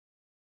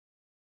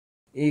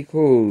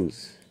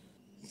equals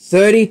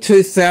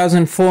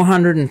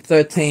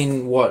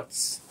 32,413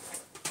 watts.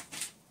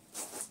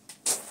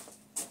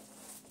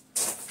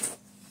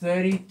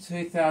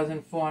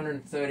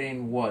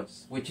 32,413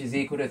 watts, which is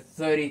equal to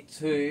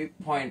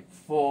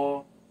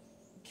 32.4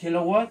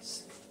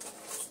 kilowatts.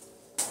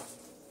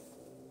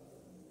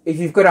 If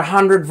you've got a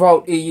 100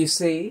 volt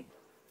EUC,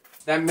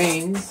 that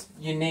means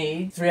you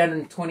need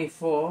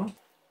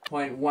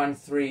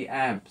 324.13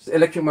 amps.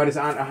 Electric motors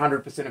aren't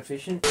 100%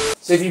 efficient.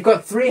 So if you've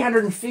got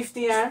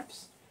 350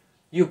 amps,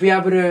 you'll be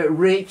able to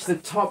reach the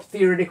top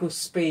theoretical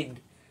speed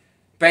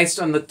based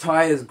on the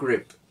tire's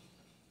grip.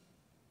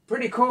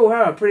 Pretty cool,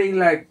 huh? Pretty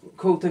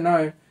cool to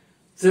know.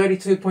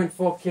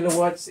 32.4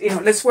 kilowatts.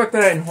 Let's work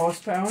that out in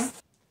horsepower.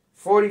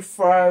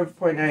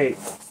 45.8.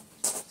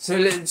 So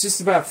it's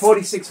just about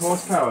 46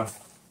 horsepower.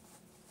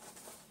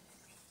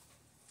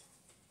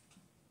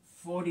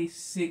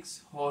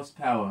 46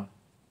 horsepower.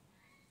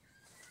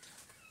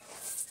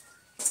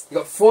 You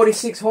got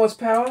 46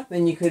 horsepower,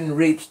 then you can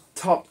reach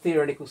top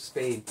theoretical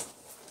speed.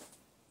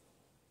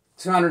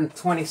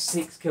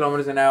 226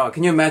 kilometers an hour.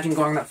 Can you imagine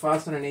going that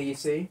fast on an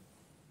EUC?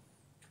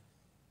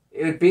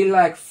 It would be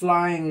like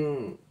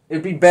flying. It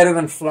would be better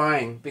than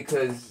flying,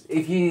 because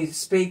if you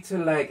speak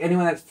to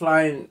anyone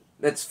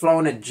that's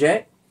flown a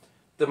jet,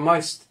 the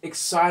most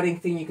exciting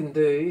thing you can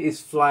do is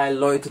fly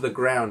low to the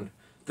ground.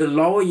 The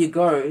lower you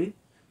go,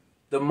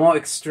 the more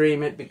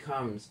extreme it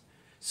becomes.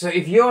 So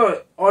if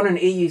you're on an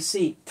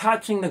EUC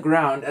touching the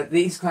ground at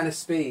these kind of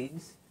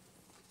speeds,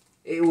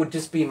 it would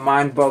just be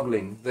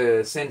mind-boggling.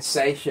 The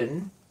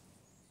sensation,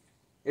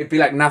 it'd be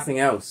like nothing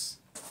else.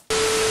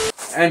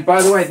 And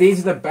by the way, these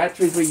are the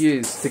batteries we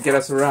use to get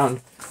us around.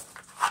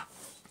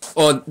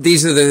 Or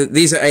these are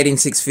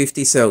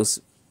 18650 cells.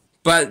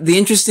 But the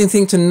interesting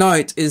thing to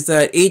note is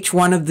that each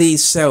one of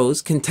these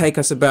cells can take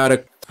us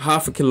about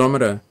half a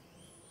kilometer.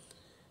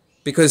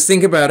 Because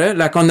think about it,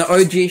 like on the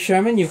OG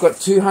Sherman, you've got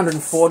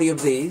 240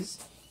 of these,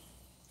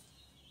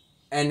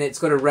 and it's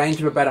got a range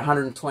of about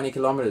 120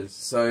 kilometers.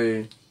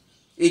 So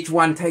each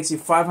one takes you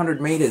 500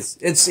 meters.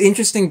 It's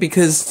interesting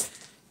because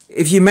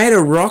if you made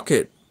a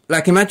rocket,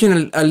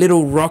 imagine a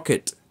little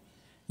rocket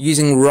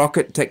using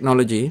rocket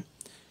technology,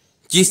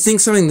 do you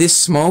think something this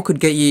small could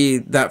get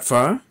you that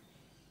far?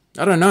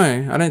 I don't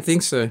know. I don't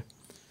think so.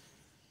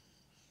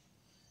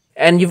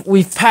 And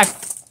we've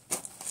packed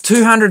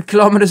 200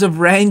 kilometers of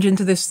range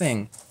into this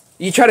thing.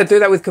 You try to do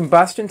that with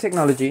combustion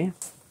technology,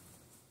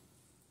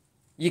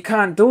 you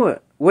can't do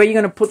it. Where are you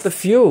going to put the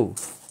fuel?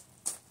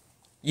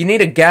 You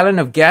need a gallon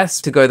of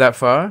gas to go that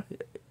far.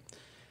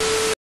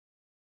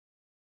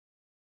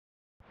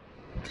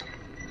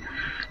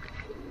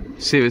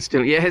 See if it's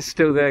still, yeah, it's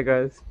still there,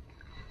 guys.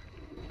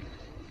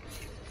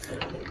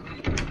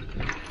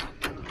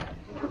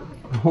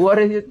 What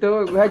are you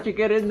doing? How'd you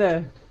get in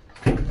there?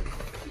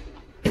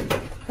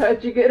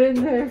 How'd you get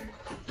in there?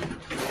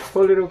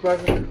 Poor little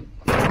bugger.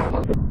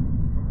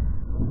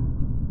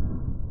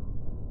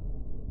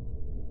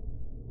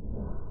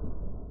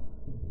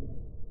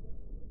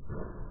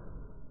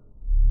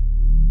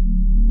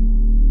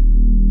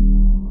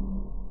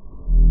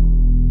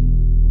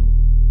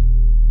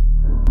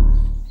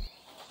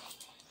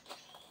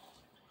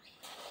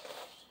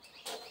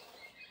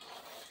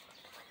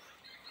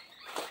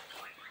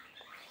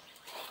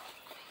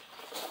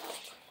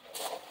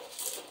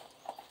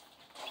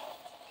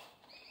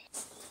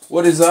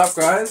 What is up,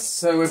 guys?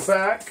 So we're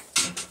back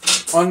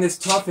on this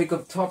topic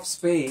of top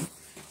speed,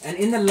 and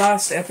in the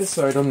last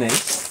episode on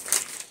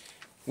this,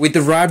 we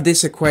derived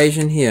this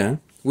equation here,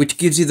 which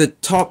gives you the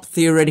top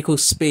theoretical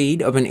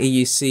speed of an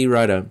EUC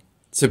rotor.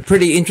 So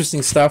pretty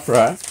interesting stuff,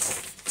 right?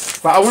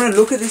 But I want to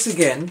look at this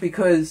again,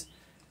 because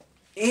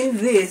in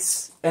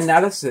this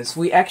analysis,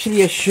 we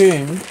actually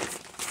assumed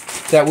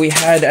that we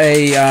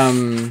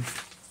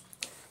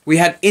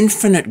had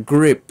infinite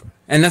grip,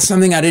 and that's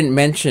something I didn't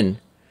mention.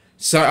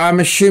 So I'm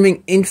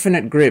assuming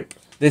infinite grip.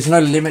 There's no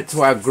limit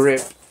to our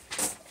grip.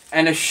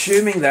 And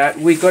assuming that,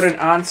 we got an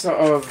answer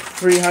of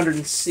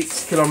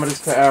 306 kilometers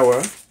per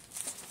hour.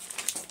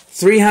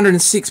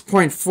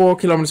 306.4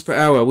 kilometers per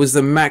hour was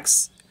the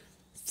max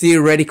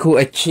theoretical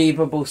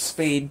achievable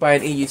speed by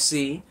an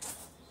EUC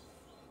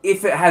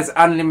if it has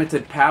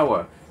unlimited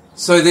power.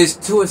 So there's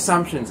two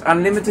assumptions: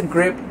 unlimited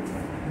grip,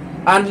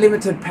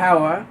 unlimited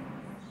power,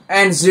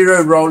 and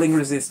zero rolling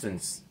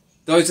resistance.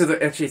 Those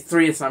are actually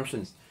three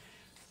assumptions.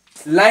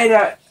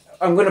 Later,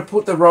 I'm going to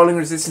put the rolling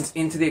resistance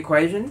into the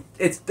equation.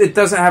 It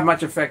doesn't have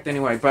much effect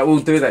anyway, but we'll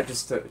do that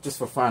just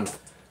for fun.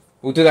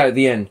 We'll do that at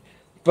the end.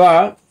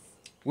 But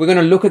we're going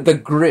to look at the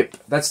grip.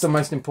 That's the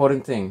most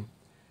important thing.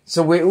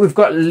 So we've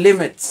got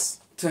limits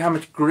to how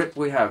much grip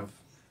we have.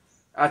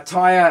 A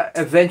tire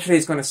eventually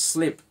is going to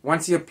slip.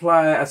 Once you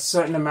apply a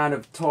certain amount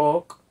of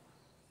torque,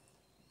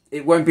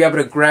 it won't be able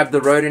to grab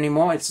the road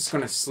anymore. It's just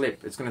going to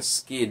slip. It's going to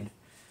skid.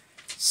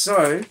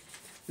 So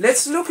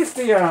let's look at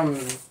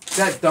the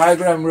that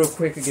diagram real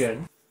quick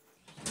again.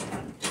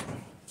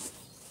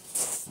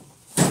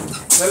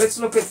 So let's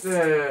look at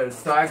the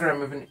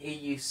diagram of an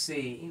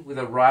EUC with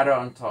a rider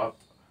on top.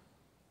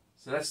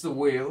 So that's the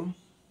wheel.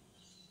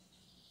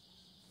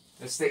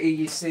 It's the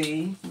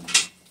EUC.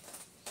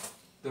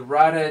 The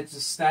rider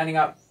just standing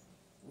up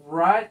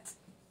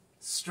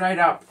straight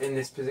up in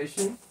this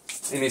position,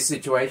 in this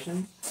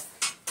situation.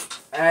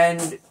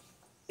 And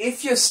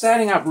if you're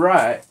standing up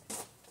right,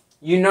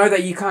 you know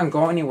that you can't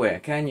go anywhere,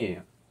 can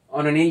you?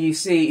 On an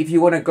EUC, if you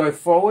want to go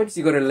forwards,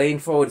 you've got to lean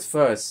forwards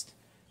first.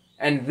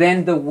 And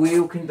then the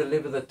wheel can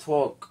deliver the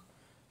torque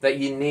that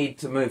you need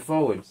to move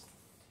forwards.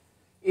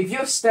 If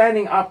you're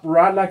standing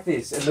upright like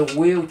this and the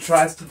wheel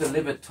tries to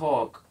deliver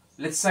torque,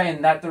 let's say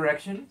in that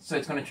direction, so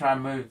it's going to try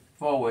and move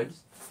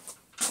forwards,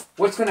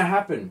 what's going to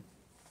happen?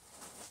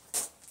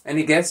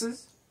 Any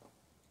guesses?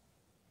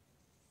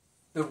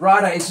 The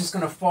rider is just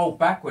going to fall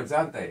backwards,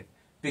 aren't they?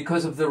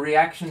 Because of the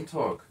reaction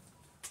torque.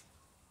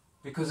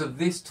 Because of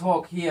this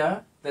torque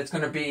here that's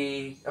going to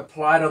be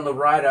applied on the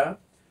rider,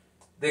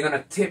 they're going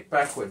to tip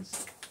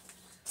backwards,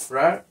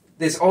 right?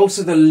 There's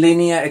also the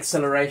linear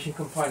acceleration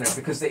component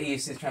because the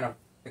EUC is trying to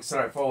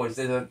accelerate forwards.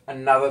 There's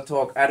another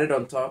torque added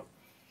on top.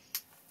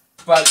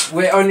 But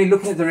we're only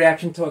looking at the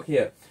reaction torque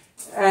here.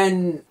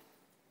 And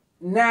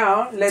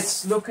now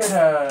let's look at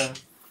a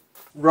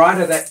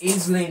rider that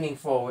is leaning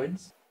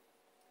forwards.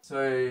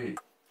 So,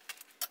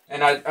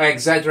 and I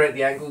exaggerate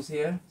the angles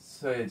here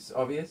so it's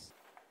obvious.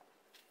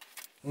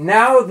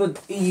 Now the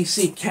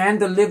EUC can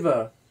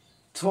deliver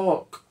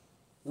torque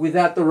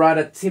without the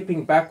rider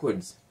tipping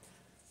backwards.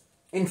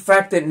 In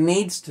fact, it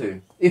needs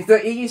to. If the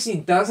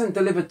EUC doesn't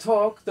deliver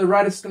torque, the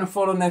rider's going to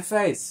fall on their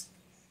face.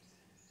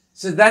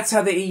 So that's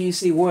how the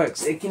EUC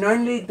works. It can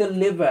only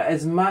deliver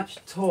as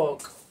much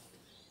torque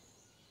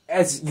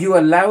as you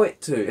allow it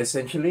to,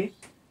 essentially.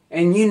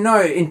 And you know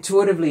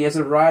intuitively as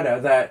a rider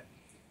that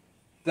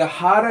the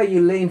harder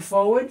you lean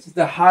forward,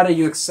 the harder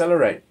you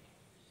accelerate.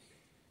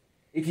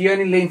 If you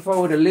only lean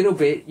forward a little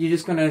bit, you're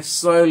just going to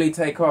slowly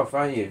take off,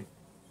 aren't you?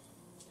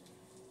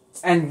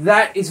 And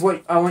that is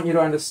what I want you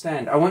to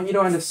understand. I want you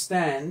to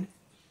understand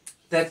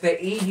that the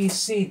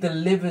EUC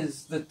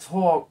delivers the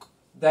torque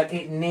that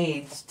it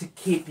needs to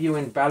keep you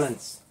in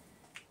balance.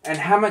 And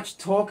how much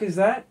torque is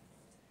that?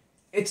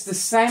 It's the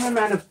same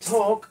amount of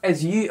torque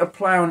as you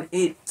apply on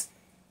it.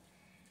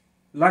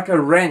 Like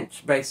a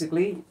wrench,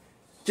 basically.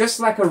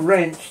 Just like a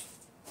wrench,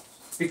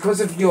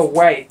 because of your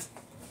weight.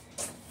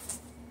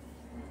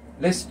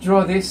 Let's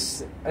draw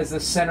this as the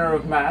center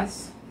of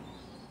mass.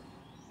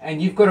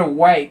 And you've got a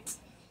weight,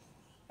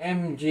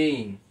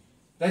 mg.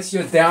 That's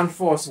your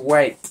downforce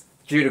weight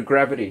due to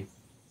gravity.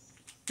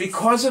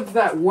 Because of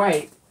that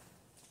weight,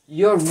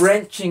 you're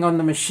wrenching on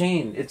the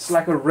machine. It's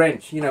like a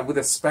wrench, you know, with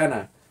a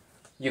spanner.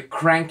 You're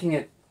cranking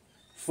it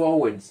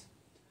forwards,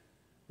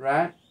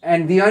 right?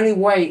 And the only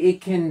way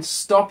it can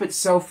stop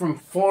itself from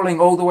falling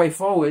all the way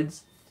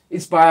forwards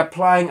is by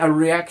applying a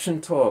reaction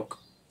torque,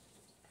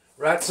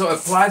 right? So it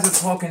applies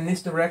a torque in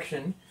this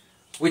direction,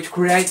 which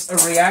creates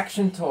a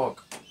reaction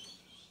torque,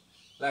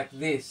 like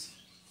this,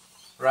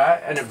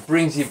 right? And it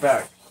brings you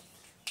back.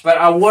 But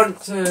I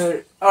want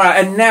to...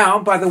 Alright, and now,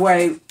 by the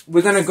way,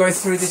 we're going to go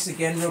through this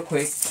again real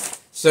quick.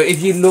 So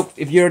if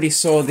you already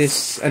saw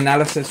this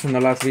analysis from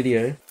the last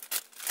video,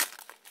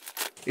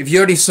 if you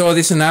already saw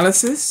this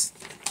analysis,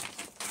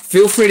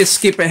 feel free to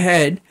skip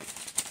ahead.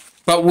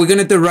 But we're going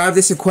to derive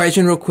this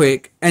equation real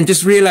quick and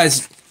just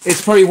realize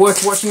it's probably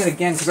worth watching it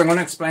again because I'm going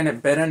to explain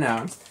it better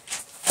now.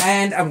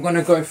 And I'm going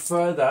to go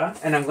further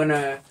and I'm going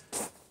to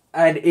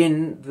add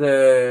in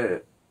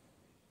the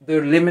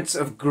limits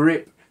of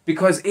grip.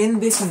 Because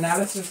in this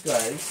analysis,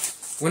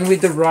 guys, when we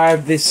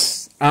derive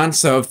this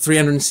answer of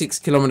 306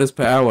 kilometers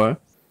per hour,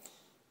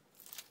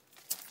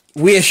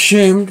 we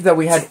assumed that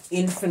we had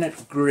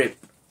infinite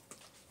grip,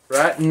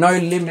 right? No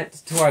limit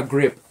to our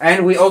grip.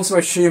 And we also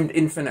assumed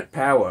infinite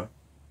power.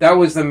 That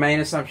was the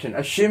main assumption.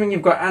 Assuming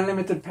you've got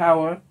unlimited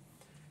power,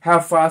 how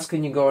fast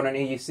can you go on an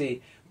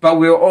EUC? But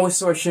we were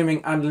also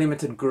assuming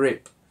unlimited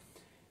grip.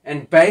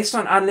 And based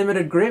on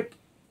unlimited grip,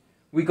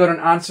 we got an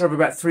answer of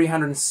about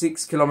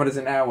 306 kilometers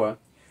an hour.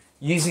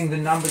 Using the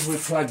numbers we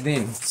plugged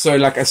in. So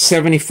like a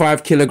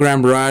 75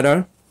 kilogram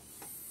rider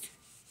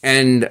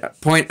and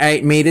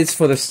 0.8 meters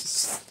for the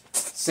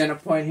center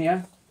point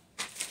here.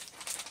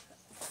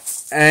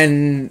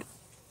 And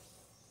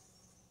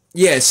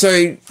yeah,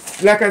 so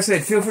like I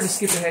said, feel free to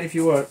skip ahead if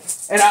you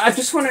want. And I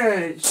just want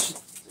to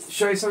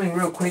show you something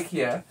real quick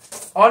here.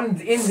 In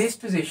this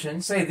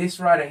position, say this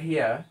rider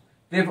here,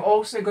 they've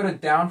also got a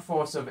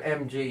downforce of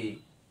mg.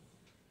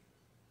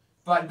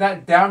 But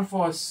that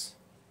downforce,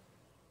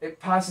 it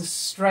passes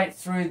straight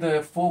through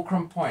the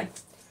fulcrum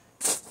point.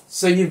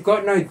 So you've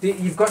got no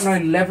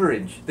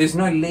leverage. There's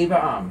no lever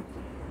arm.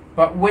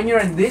 But when you're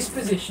in this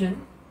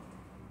position,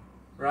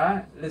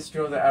 right? Let's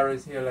draw the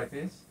arrows here like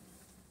this.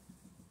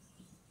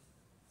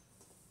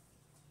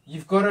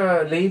 You've got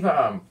a lever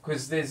arm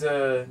because there's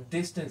a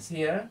distance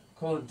here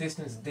called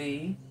distance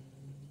d.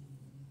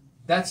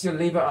 That's your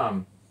lever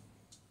arm.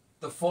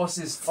 The force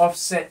is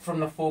offset from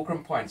the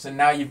fulcrum point. So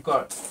now you've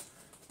got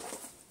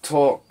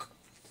torque.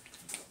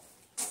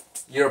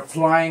 You're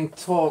applying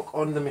torque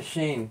on the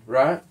machine,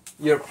 right?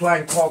 You're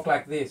applying torque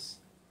like this.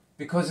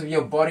 Because of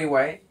your body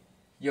weight,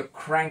 you're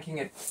cranking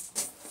it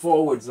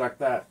forwards like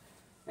that.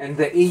 And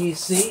the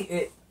EUC,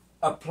 it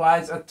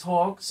applies a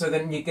torque, so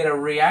then you get a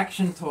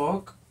reaction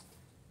torque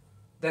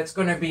that's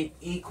going to be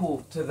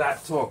equal to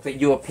that torque that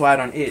you applied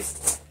on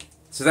it.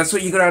 So that's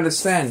what you got to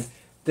understand.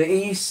 The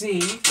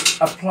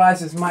EUC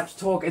applies as much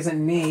torque as it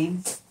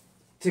needs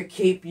to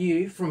keep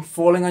you from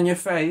falling on your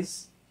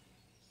face,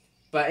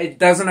 but it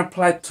doesn't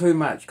apply too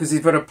much, because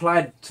if it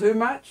applied too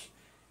much,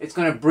 it's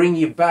going to bring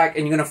you back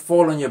and you're going to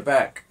fall on your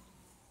back.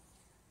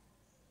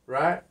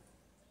 Right?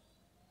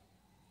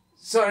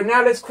 So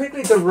now let's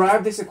quickly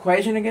derive this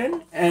equation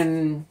again,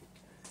 and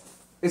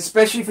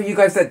especially for you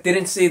guys that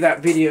didn't see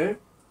that video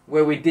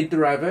where we did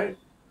derive it,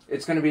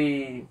 it's going to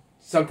be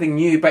something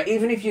new. But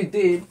even if you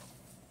did,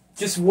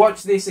 just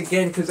watch this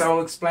again because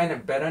I'll explain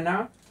it better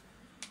now.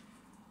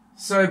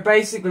 So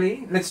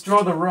basically, let's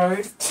draw the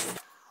road.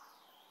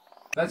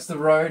 That's the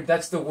road,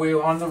 that's the wheel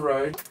on the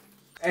road.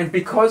 And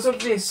because of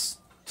this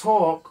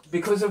torque,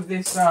 because of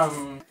this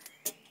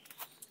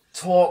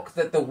torque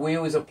that the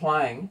wheel is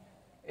applying,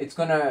 it's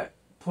going to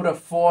put a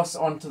force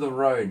onto the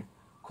road.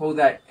 Call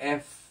that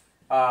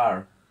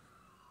FR.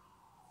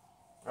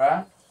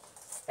 Right?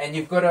 And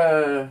you've got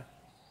a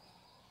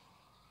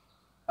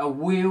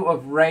wheel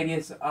of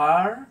radius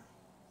R.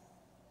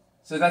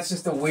 So that's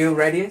just a wheel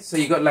radius. So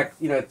you got like,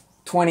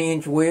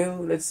 20-inch wheel,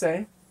 let's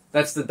say.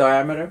 That's the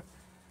diameter.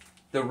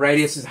 The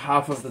radius is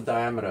half of the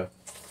diameter.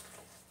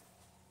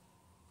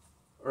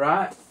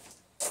 Right?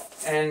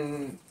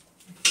 And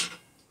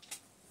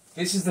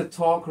this is the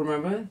torque,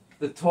 remember?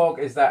 The torque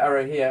is that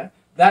arrow here.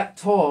 That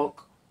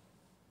torque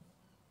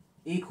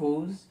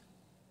equals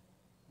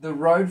the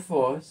road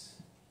force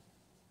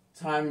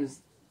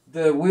times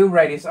the wheel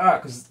radius R,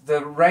 because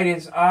the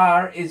radius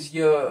R is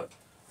your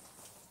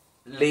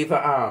lever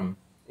arm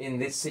in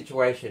this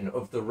situation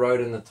of the road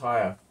and the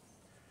tire.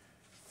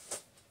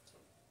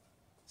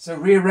 So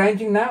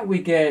rearranging that, we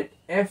get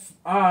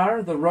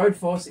FR, the road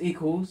force,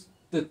 equals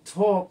the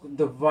torque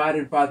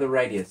divided by the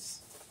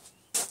radius.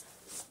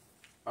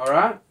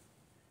 Alright?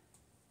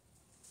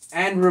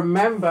 And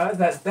remember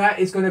that that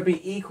is going to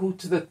be equal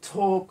to the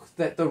torque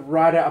that the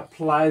rider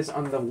applies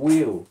on the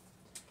wheel.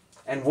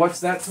 And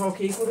what's that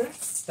torque equal to?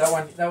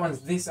 That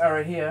one's this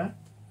arrow here.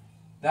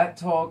 That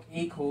torque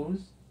equals,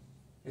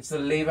 it's the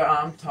lever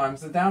arm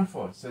times the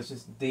downforce. So it's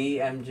just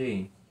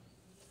dmg.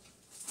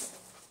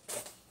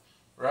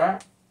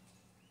 Right?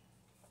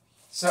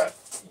 So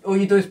all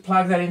you do is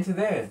plug that into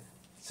there.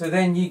 So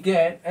then you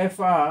get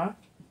FR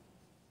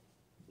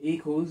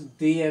equals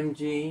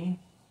dmg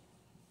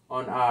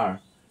on R.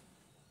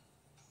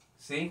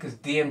 See? Because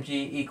dmg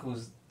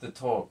equals the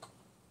torque.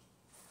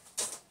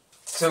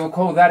 So we'll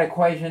call that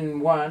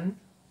equation 1.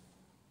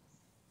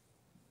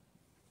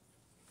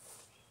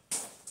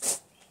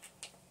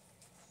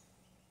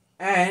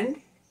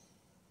 And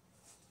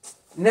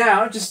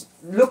now just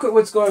look at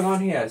what's going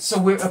on here. So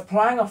we're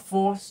applying a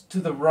force to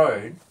the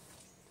road.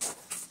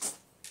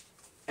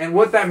 And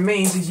what that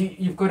means is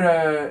you've got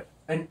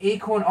an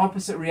equal and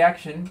opposite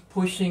reaction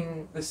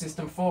pushing the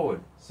system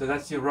forward. So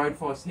that's your road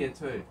force here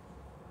too.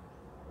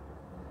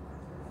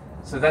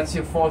 So that's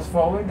your force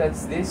forward,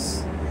 that's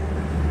this.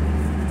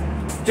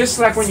 Just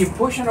like when you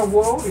push on a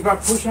wall, if I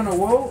push on a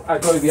wall, I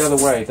go the other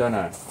way, don't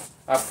I?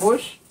 I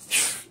push,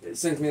 it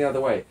sends me the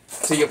other way.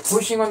 So you're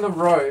pushing on the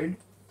road,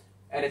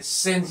 and it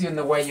sends you in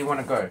the way you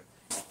want to go.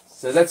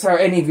 So that's how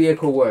any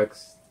vehicle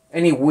works.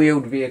 Any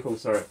wheeled vehicle,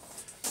 sorry.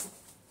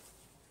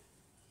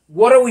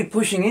 What are we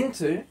pushing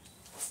into?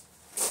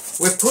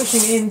 We're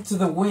pushing into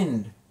the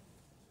wind.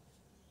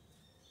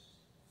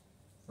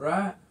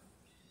 Right?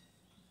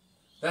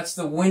 That's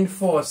the wind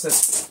force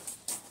that's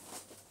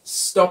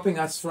stopping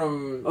us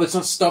from... Oh, it's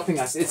not stopping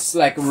us. It's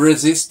like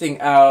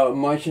resisting our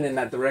motion in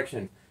that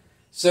direction.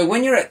 So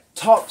when you're at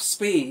top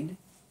speed,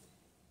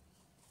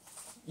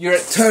 you're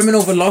at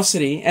terminal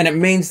velocity, and it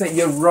means that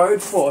your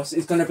road force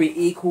is going to be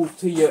equal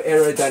to your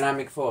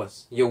aerodynamic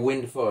force, your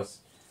wind force.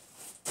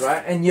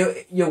 Right? And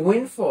your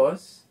wind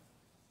force,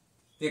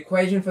 the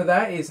equation for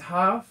that is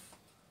half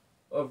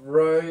of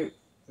rho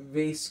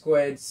v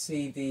squared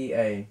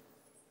CdA.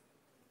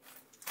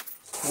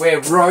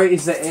 Where rho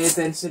is the air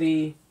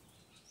density,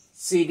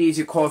 CD is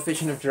your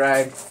coefficient of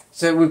drag.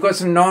 So we've got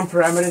some known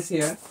parameters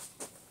here.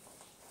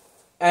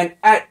 And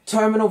at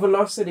terminal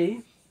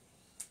velocity,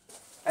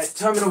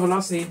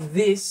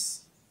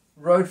 this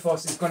road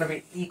force is going to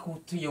be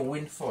equal to your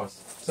wind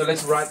force. So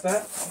let's write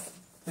that.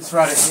 Let's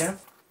write it here.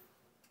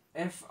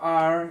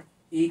 FR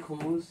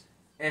equals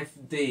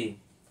FD.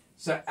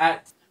 So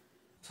at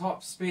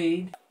top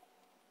speed,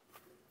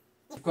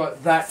 we've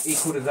got that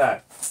equal to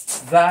that.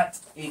 That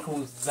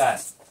equals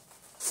that.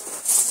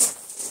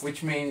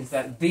 Which means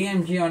that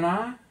dmg on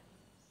R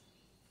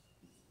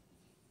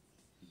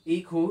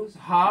equals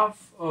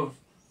half of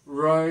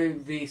rho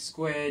v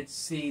squared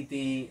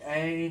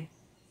CdA.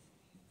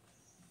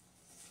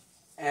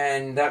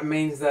 And that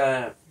means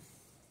that,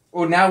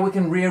 or now we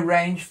can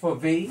rearrange for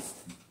V.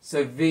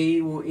 So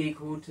V will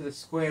equal to the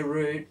square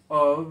root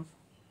of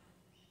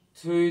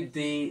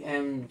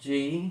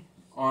 2dmg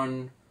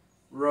on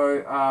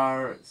rho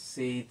R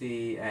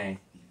CdA.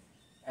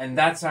 And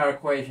that's our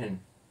equation.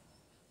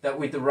 that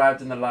we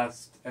derived in the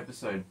last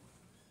episode.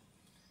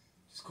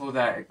 Just call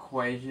that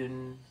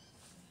equation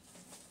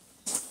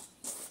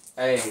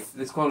A.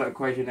 Let's call it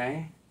equation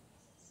A.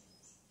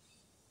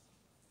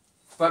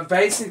 But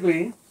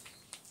basically,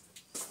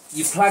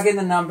 you plug in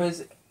the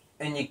numbers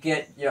and you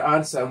get your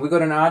answer. And we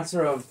got an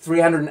answer of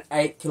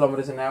 308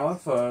 kilometers an hour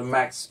for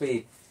max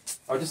speed.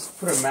 I'll just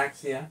put a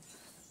max here.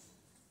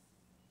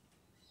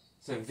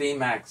 So V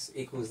max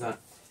equals that.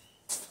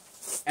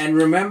 And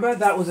remember,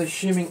 that was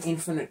assuming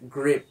infinite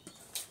grip,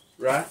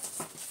 right?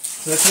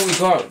 So that's what we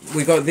got.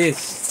 We got this.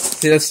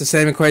 See, that's the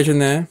same equation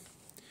there.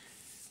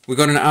 We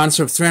got an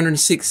answer of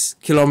 306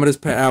 kilometers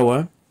per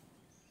hour.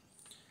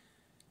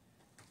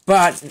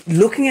 But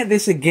looking at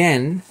this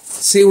again,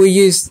 see, we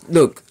used,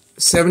 look,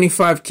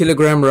 75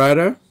 kilogram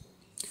rider.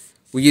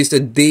 We used a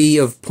D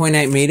of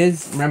 0.8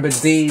 meters. Remember,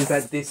 D is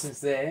that distance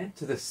there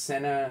to the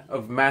center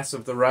of mass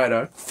of the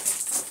rider.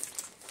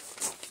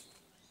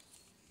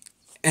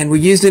 And we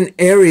used an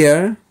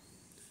area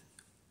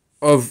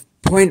of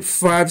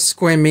 0.5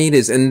 square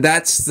meters. And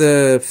that's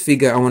the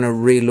figure I want to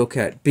re-look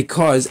at.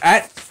 Because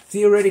at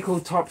theoretical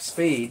top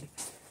speed,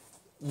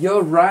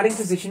 your riding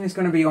position is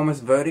going to be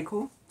almost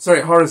vertical.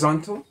 Sorry,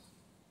 horizontal.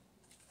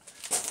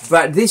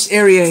 But this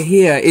area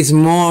here is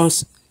more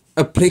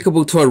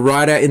applicable to a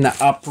rider in the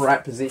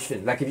upright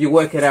position. Like if you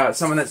work it out,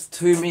 someone that's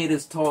 2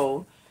 meters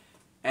tall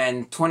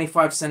and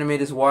 25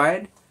 centimeters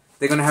wide,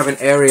 they're going to have an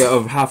area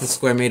of half a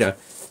square meter.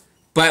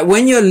 But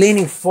when you're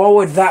leaning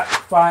forward that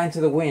far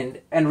into the wind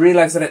and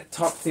realize that at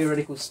top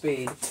theoretical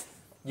speed,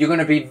 you're going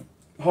to be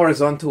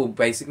horizontal,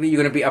 basically.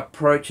 You're going to be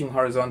approaching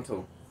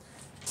horizontal.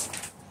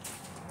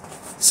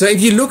 So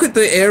if you look at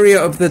the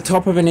area of the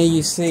top of an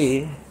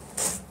EUC,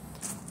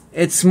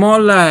 it's more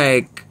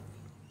like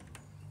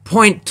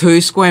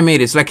 0.2 square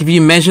meters. Like if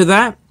you measure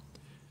that,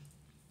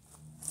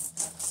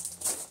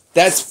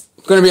 that's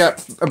going to be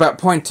about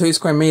 0.2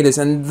 square meters.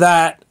 And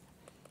that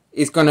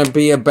is going to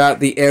be about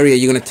the area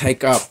you're going to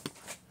take up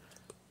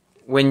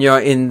when you're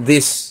in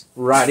this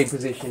riding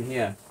position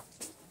here.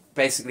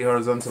 Basically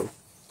horizontal.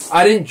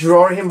 I didn't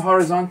draw him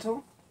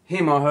horizontal,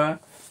 him or her,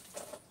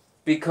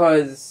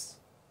 because,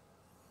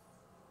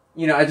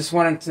 you know, I just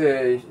wanted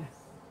to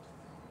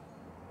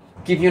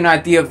give you an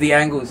idea of the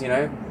angles, you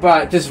know.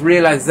 But just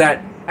realize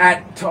that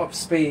at top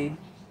speed,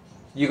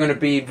 you're going to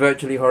be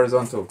virtually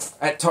horizontal.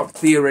 At top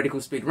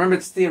theoretical speed. Remember,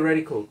 it's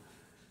theoretical.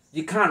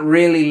 You can't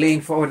really lean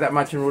forward that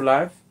much in real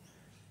life.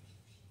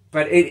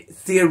 But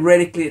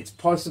theoretically, it's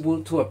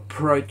possible to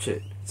approach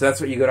it. So that's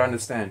what you got to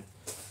understand.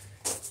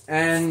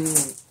 And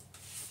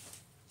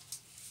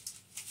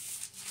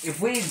if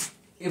we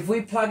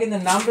plug in the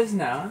numbers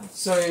now,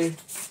 so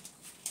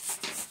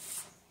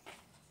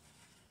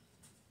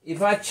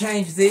if I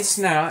change this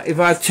now, if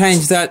I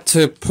change that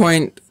to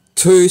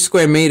 0.2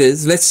 square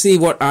meters, let's see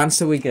what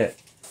answer we get.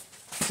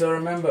 So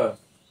remember,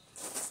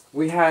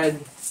 we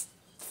had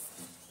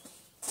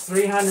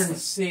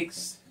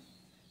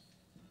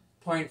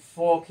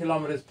 306.4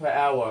 kilometers per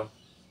hour,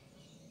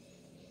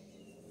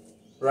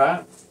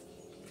 right?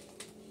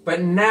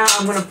 But now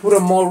I'm going to put a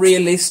more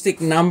realistic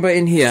number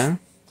in here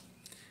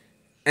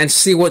and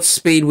see what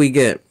speed we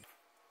get.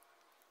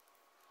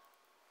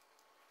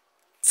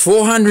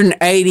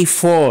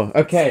 484.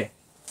 Okay,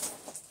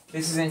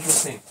 this is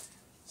interesting.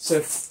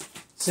 So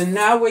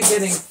now we're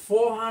getting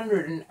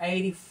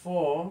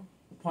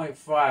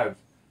 484.5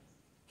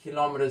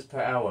 kilometers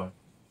per hour.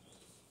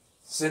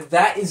 So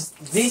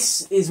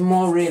this is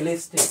more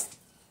realistic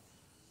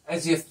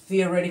as your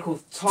theoretical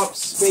top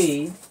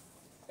speed,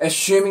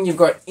 assuming you've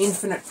got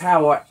infinite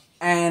power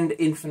and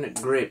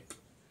infinite grip.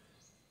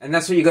 And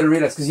that's what you got to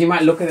realize, because you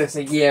might look at it and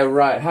say, yeah,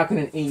 right, how can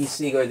an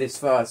EUC go this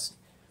fast?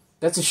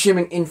 That's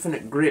assuming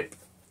infinite grip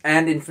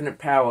and infinite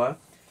power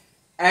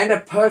and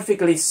a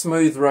perfectly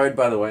smooth road,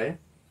 by the way.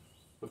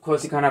 Of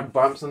course, you can't have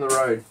bumps on the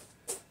road.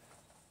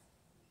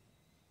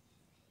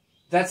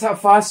 That's how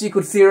fast you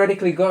could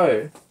theoretically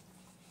go.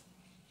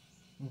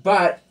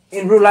 But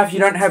in real life, you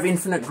don't have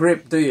infinite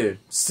grip, do you?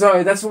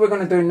 So that's what we're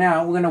going to do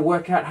now. We're going to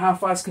work out how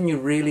fast can you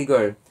really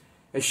go.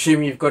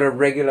 Assume you've got a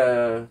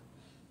regular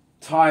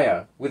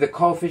tire with a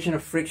coefficient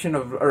of friction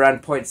of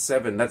around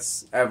 0.7.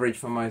 That's average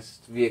for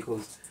most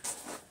vehicles.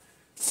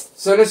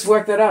 So let's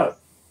work that out.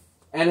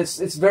 And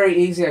it's very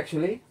easy,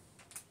 actually.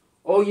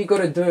 All you got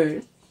to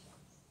do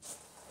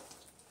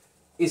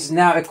is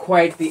now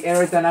equate the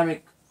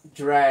aerodynamic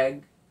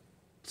drag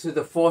to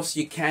the force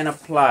you can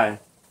apply.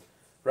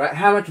 Right?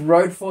 How much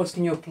road force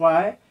can you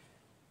apply?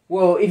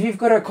 Well, if you've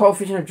got a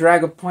coefficient of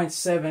drag of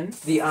 0.7,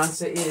 the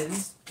answer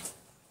is,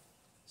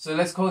 so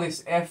let's call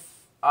this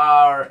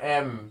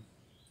FRM,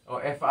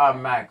 or FR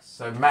max,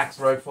 so max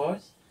road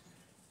force,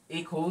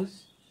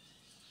 equals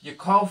your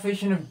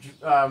coefficient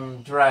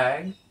of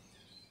drag,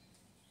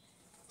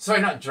 sorry,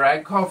 not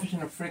drag,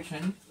 coefficient of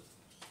friction,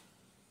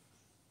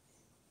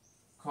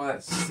 call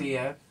that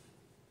CF,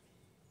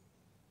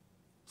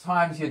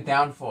 times your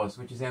downforce,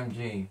 which is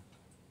mg.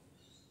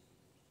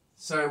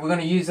 So we're going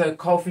to use a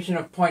coefficient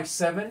of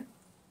 0.7,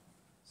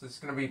 so it's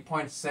going to be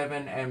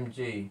 0.7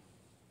 mg,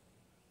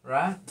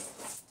 right?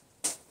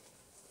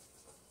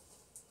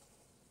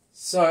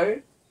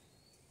 So,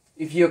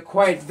 if you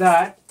equate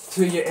that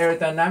to your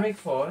aerodynamic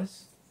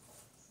force,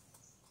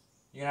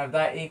 you have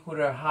that equal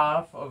to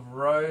half of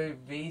rho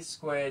v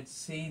squared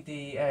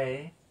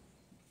CdA.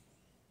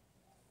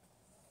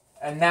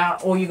 And now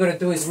all you got to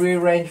do is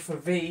rearrange for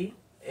v,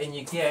 and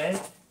you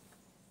get,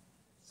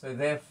 so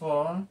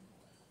therefore,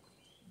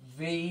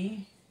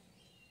 v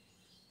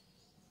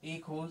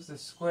equals the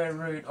square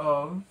root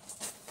of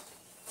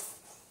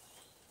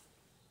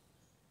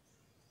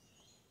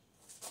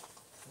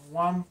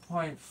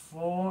 1.4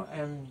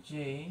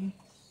 mg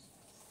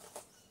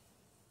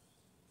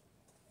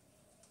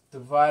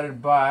divided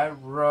by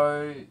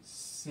rho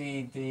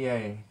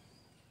CdA.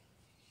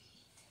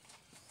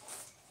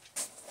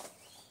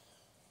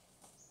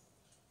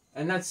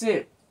 And that's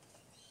it.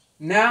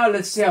 Now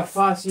let's see how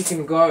fast you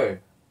can go.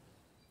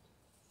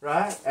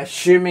 Right?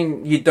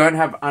 Assuming you don't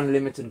have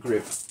unlimited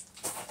grip.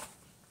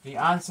 The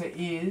answer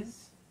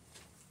is,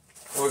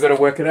 well, we've got to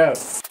work it out.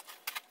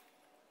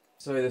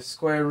 So the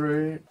square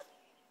root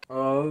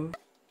of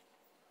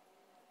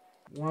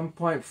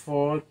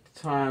 1.4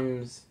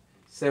 times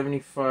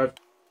 75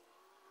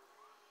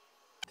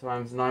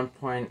 times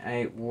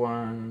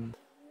 9.81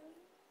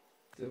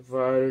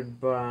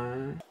 divided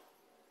by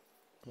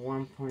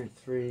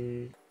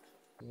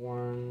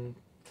 1.31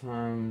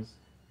 times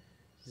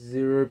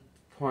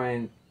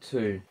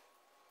 0.2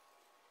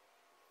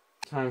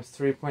 times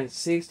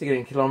 3.6 to get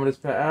in kilometers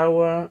per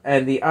hour,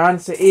 and the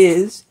answer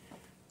is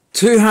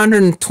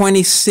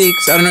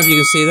 226. I don't know if you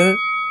can see that.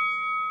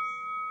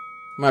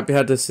 Might be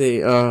hard to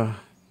see.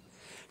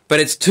 But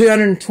it's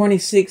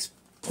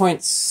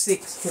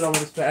 226.6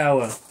 kilometers per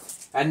hour,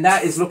 and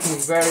that is looking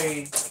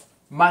very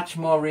much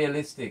more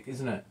realistic,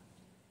 isn't it?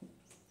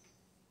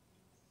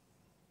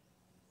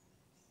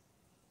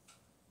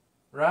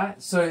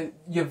 Right? So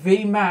your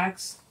V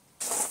max,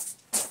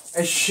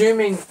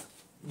 assuming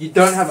you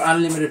don't have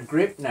unlimited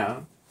grip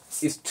now,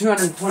 is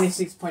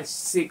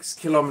 226.6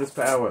 kilometers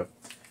per hour.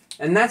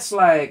 And that's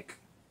like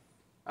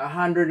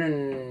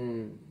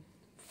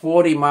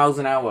 140 miles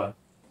an hour,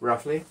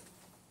 roughly.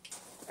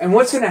 And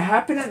what's going to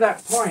happen at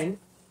that point,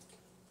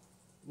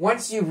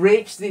 once you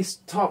reach this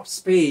top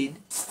speed,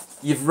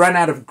 you've run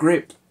out of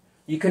grip.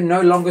 You can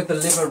no longer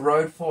deliver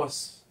road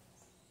force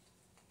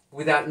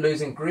without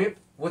losing grip.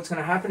 What's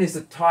going to happen is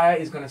the tire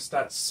is going to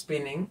start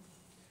spinning.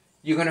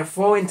 You're going to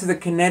fall into the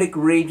kinetic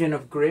region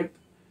of grip.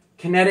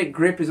 Kinetic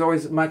grip is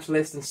always much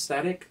less than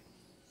static.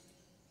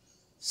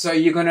 So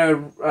you're going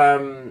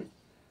to,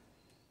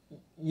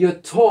 your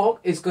torque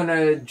is going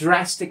to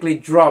drastically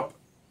drop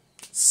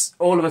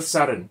all of a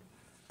sudden.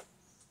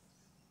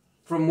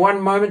 From one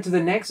moment to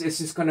the next, it's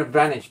just going to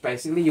vanish,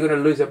 basically. You're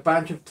going to lose a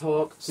bunch of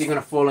torque, so you're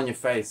going to fall on your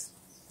face.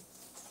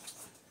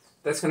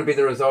 That's going to be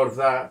the result of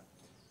that.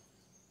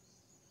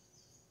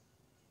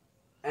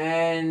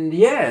 And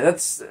yeah,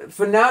 that's,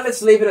 for now,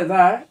 let's leave it at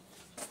that.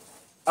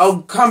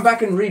 I'll come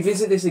back and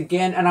revisit this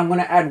again, and I'm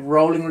going to add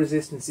rolling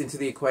resistance into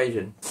the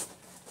equation.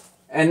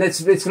 And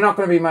it's not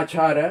going to be much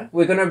harder.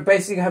 We're going to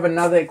basically have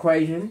another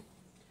equation.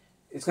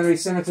 It's going to be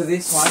similar to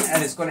this one,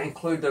 and it's going to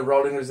include the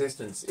rolling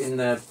resistance in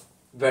the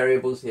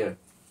variables here.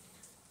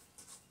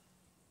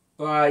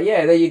 But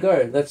yeah, there you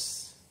go.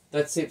 That's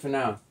it for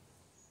now.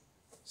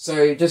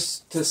 So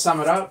just to sum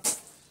it up,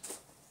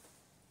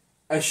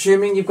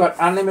 assuming you've got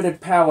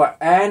unlimited power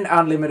and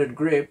unlimited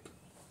grip,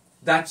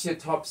 that's your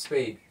top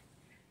speed.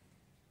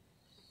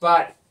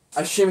 But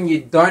assuming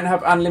you don't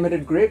have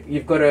unlimited grip,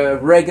 you've got a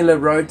regular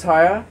road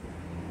tire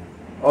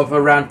of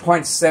around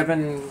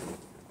 0.7,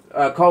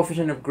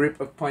 coefficient of grip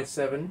of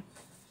 0.7,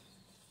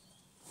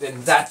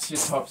 then that's your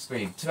top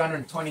speed,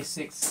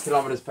 226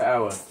 kilometers per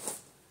hour,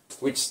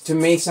 which to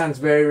me sounds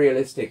very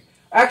realistic.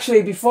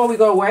 Actually, before we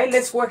go away,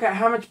 let's work out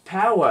how much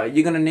power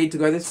you're going to need to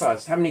go this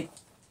fast. How many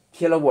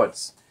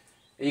kilowatts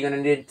are you going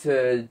to need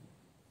to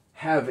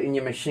have in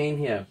your machine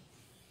here?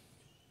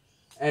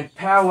 And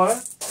power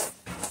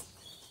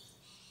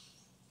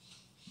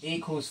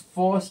equals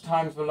force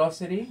times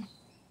velocity.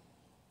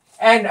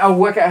 And I'll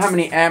work out how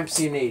many amps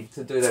you need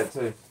to do that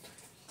too.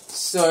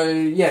 So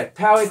yeah,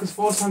 power equals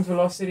force times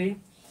velocity.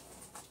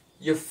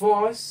 Your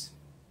force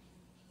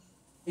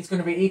is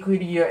going to be equal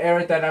to your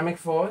aerodynamic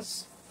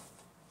force.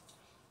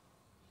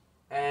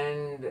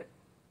 And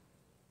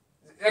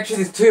actually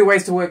there's two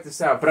ways to work this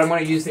out, but I'm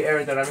going to use the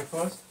aerodynamic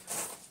force.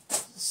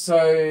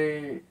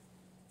 So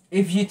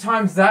if you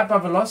times that by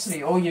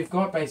velocity, all you've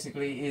got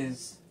basically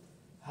is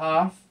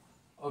half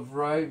of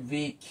rho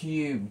v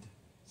cubed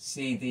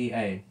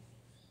CdA.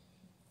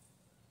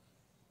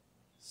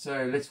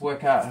 So let's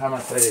work out how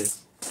much that is.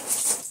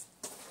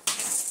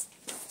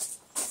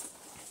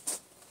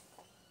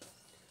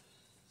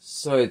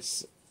 So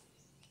it's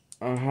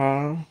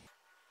times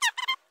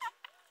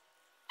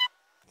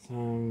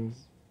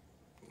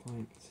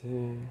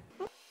 0.2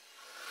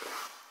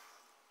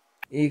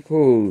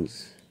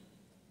 equals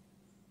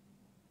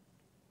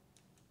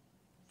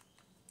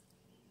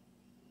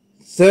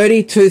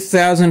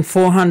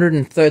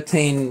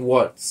 32,413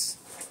 watts.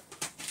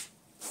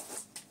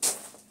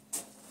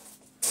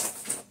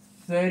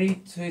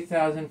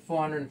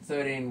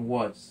 32,413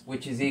 watts,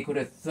 which is equal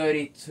to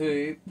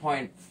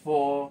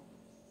 32.4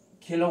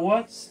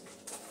 kilowatts.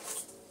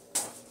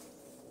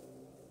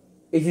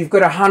 If you've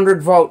got a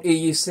 100 volt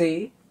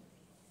EUC,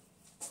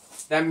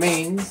 that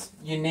means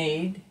you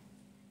need,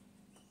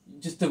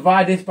 just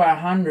divide this by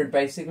 100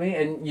 basically,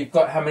 and you've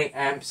got how many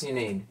amps you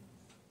need.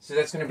 So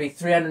that's going to be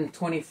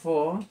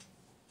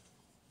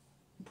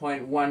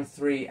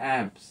 324.13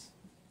 amps.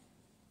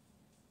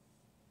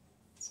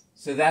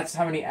 So that's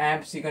how many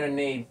amps you're going to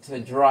need to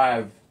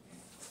drive.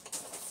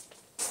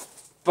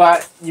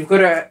 But you've got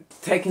to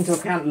take into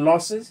account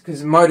losses,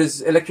 because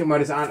electric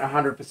motors aren't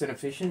 100%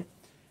 efficient.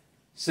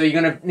 So you're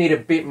going to need a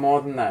bit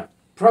more than that.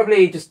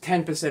 Probably just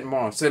 10%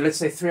 more. So let's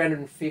say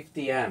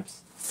 350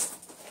 amps.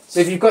 So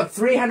if you've got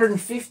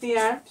 350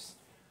 amps,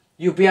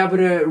 you'll be able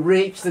to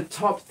reach the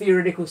top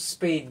theoretical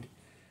speed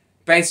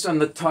based on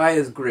the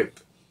tire's grip.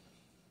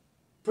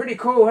 Pretty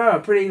cool, huh?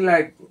 Pretty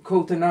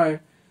cool to know.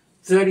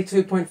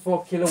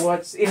 32.4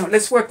 kilowatts. You know,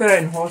 let's work that out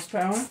in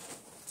horsepower.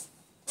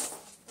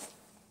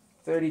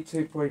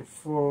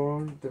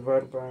 32.4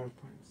 divided by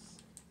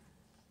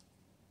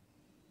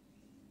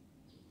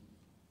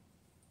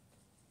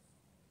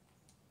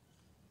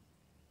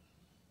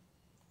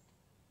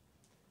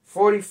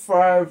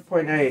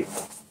 45.8.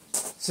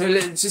 So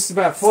it's just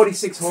about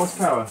 46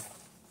 horsepower.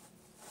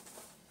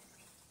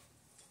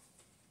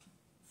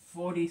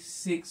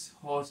 46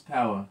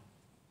 horsepower.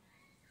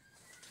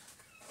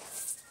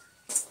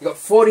 You got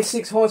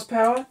 46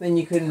 horsepower, then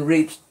you can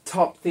reach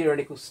top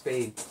theoretical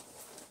speed.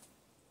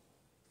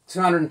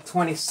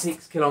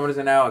 226 kilometers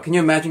an hour. Can you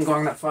imagine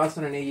going that fast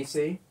on an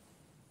EUC?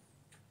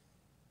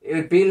 It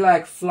would be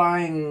like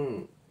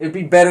flying. It would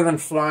be better than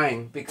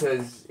flying,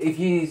 because if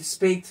you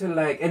speak to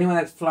anyone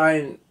that's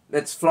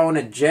flown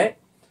a jet,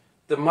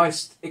 the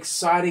most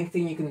exciting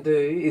thing you can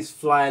do is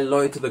fly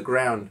low to the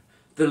ground.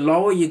 The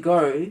lower you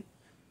go,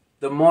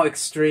 the more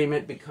extreme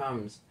it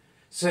becomes.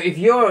 So if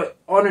you're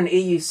on an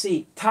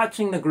EUC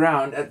touching the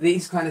ground at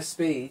these kind of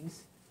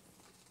speeds,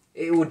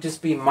 it would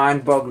just be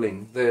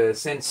mind-boggling. The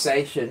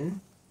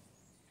sensation,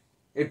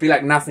 it'd be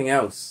like nothing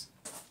else.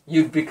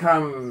 You'd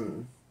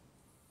become,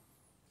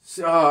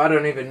 I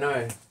don't even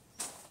know.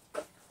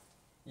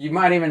 You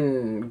might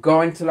even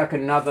go into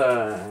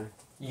another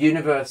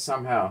universe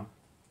somehow.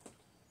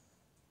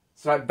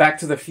 It's like Back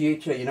to the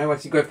Future, you know,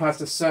 once you go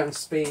past a certain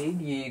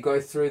speed, you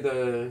go through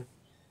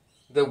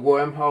the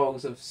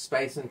wormholes of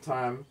space and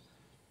time.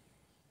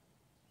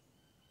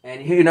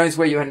 And who knows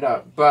where you end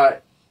up.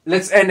 But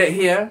let's end it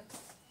here.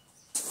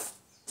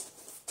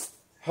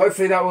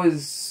 Hopefully that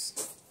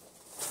was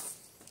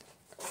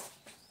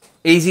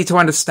easy to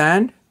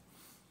understand.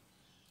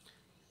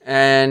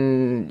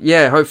 And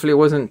yeah, hopefully it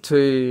wasn't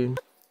too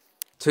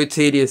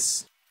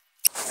tedious.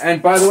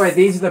 And by the way,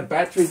 these are the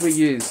batteries we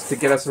use to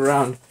get us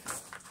around.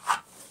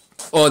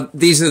 Or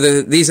these are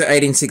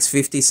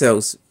 18650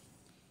 cells.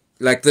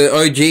 Like the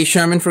OG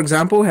Sherman, for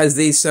example, has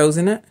these cells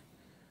in it.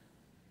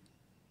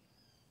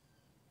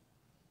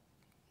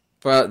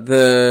 But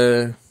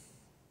the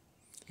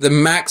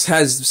Max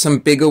has some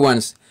bigger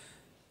ones.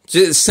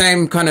 Just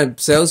same kind of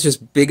cells,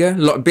 just bigger,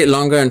 a bit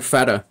longer and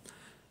fatter.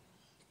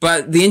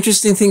 But the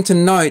interesting thing to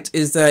note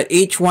is that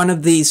each one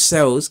of these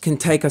cells can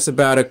take us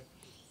about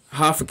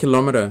half a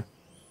kilometer.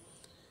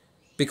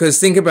 Because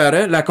think about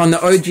it, like on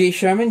the OG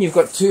Sherman, you've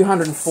got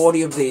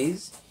 240 of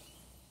these.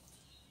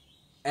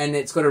 And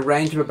it's got a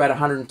range of about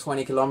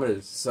 120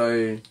 kilometers.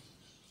 So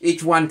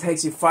each one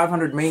takes you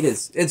 500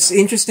 meters. It's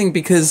interesting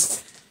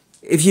because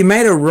if you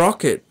made a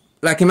rocket,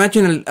 like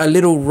imagine a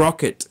little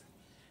rocket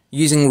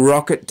using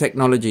rocket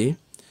technology,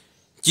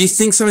 do you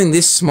think something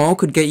this small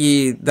could get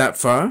you that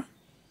far?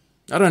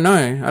 I don't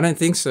know. I don't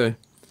think so.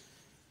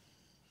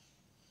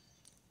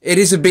 It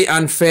is a bit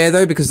unfair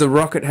though, because the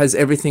rocket has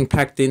everything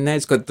packed in there.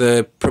 It's got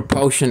the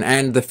propulsion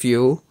and the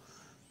fuel.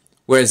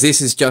 Whereas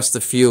this is just the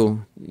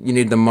fuel. You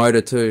need the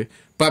motor too.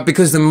 But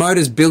because the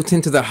motor's built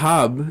into the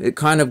hub, it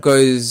kind of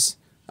goes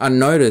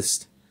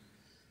unnoticed.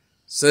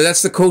 So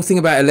that's the cool thing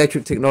about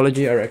electric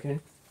technology, I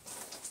reckon.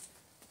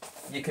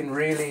 You can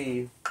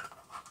really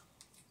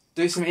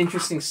do some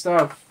interesting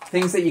stuff.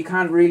 Things that you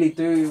can't really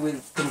do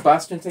with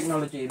combustion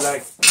technology.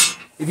 Like,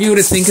 if you were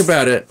to think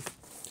about it,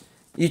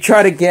 you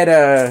try to get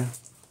a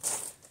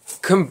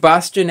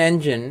combustion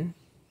engine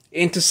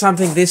into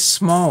something this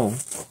small.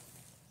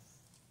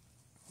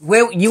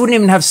 Well, you wouldn't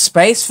even have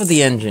space for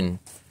the engine,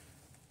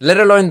 let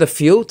alone the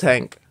fuel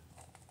tank.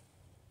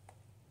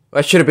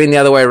 Well, it should have been the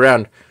other way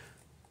around.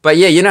 But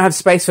yeah, you don't have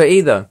space for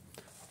either.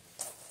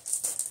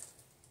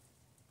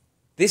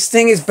 This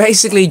thing is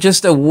basically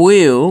just a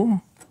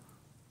wheel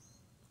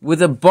with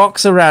a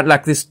box around,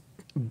 like this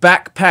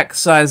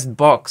backpack-sized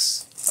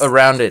box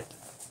around it.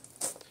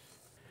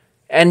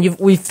 And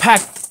we've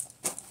packed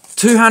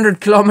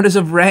 200 kilometers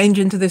of range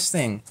into this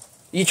thing.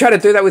 You try to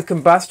do that with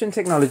combustion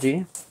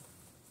technology,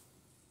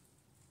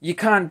 you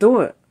can't do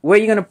it. Where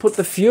are you going to put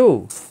the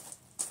fuel?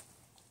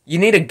 You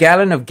need a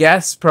gallon of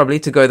gas probably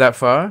to go that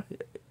far.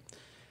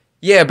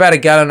 Yeah, about a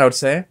gallon, I would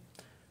say.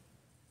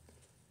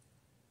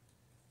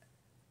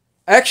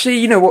 Actually,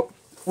 you know what?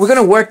 we're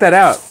going to work that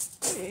out.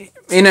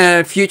 In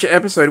a future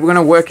episode, we're going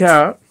to work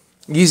out,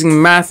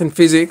 using math and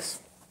physics,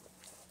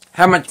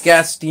 how much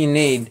gas do you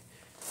need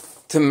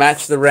to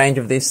match the range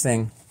of this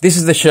thing. This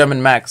is the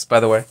Sherman Max, by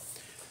the way.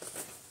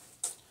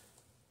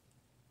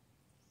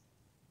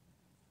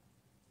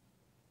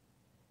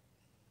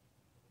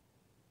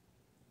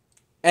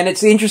 And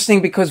it's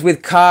interesting because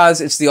with cars,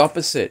 it's the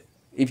opposite.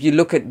 If you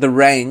look at the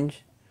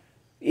range,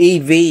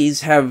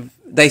 EVs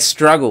they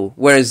struggle,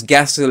 whereas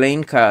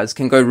gasoline cars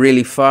can go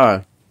really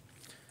far.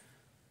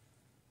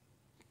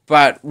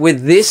 But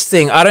with this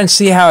thing, I don't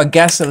see how a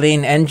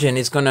gasoline engine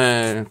is going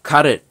to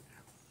cut it.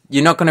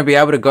 You're not going to be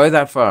able to go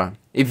that far.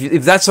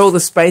 If that's all the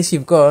space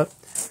you've got,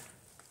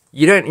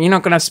 you're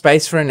not going to have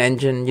space for an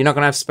engine. You're not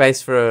going to have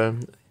space for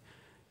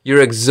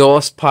your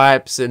exhaust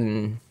pipes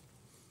and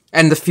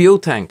the fuel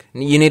tank.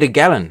 You need a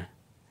gallon.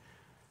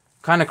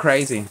 Kind of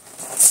crazy.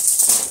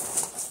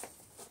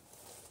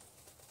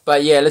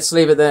 But yeah, let's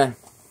leave it there.